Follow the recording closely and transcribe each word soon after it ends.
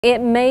It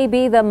may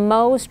be the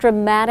most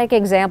dramatic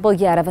example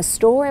yet of a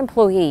store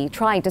employee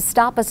trying to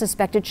stop a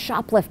suspected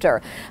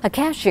shoplifter. A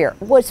cashier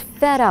was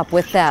fed up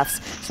with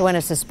thefts, so when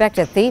a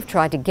suspected thief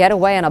tried to get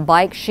away on a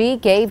bike, she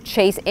gave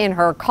chase in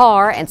her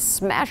car and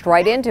smashed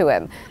right into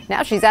him.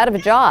 Now she's out of a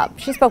job.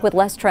 She spoke with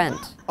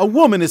Trent. A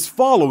woman is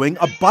following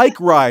a bike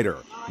rider.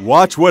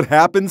 Watch what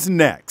happens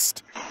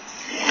next.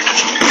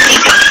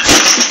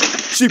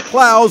 She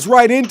plows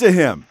right into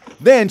him.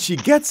 Then she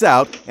gets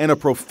out and a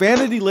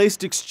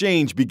profanity-laced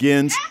exchange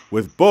begins,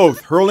 with both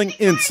hurling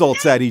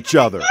insults at each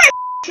other.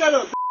 Shut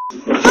up.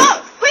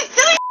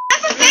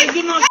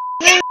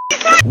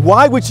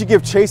 Why would she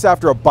give chase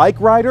after a bike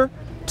rider?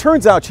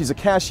 Turns out she's a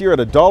cashier at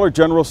a Dollar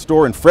General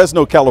store in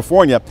Fresno,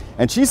 California,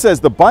 and she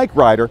says the bike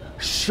rider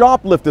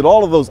shoplifted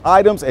all of those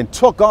items and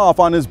took off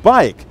on his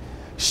bike.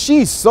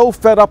 She's so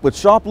fed up with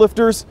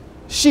shoplifters,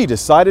 she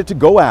decided to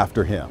go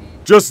after him.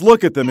 Just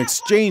look at them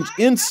exchange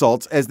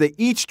insults as they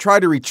each try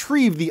to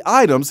retrieve the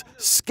items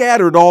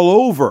scattered all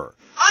over.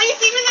 Oh, you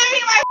see me living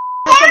in my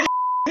car?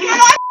 You know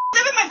I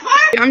live in my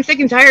car? I'm sick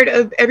and tired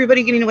of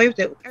everybody getting away with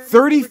it.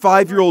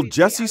 35-year-old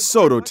Jessie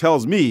Sotto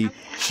tells me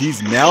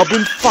she's now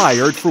been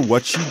fired for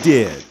what she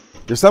did.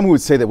 There's some who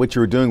would say that what you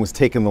were doing was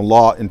taking the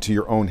law into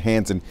your own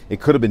hands, and it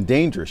could have been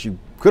dangerous. You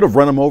could have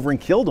run him over and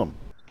killed him.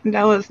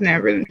 That was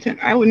never the intent.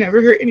 I would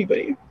never hurt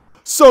anybody.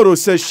 Sotto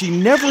says she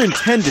never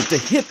intended to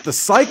hit the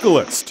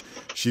cyclist.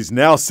 She's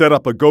now set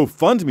up a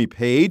GoFundMe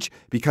page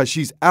because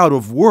she's out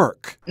of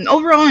work. An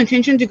overall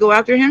intention to go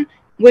after him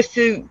was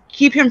to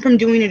keep him from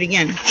doing it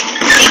again.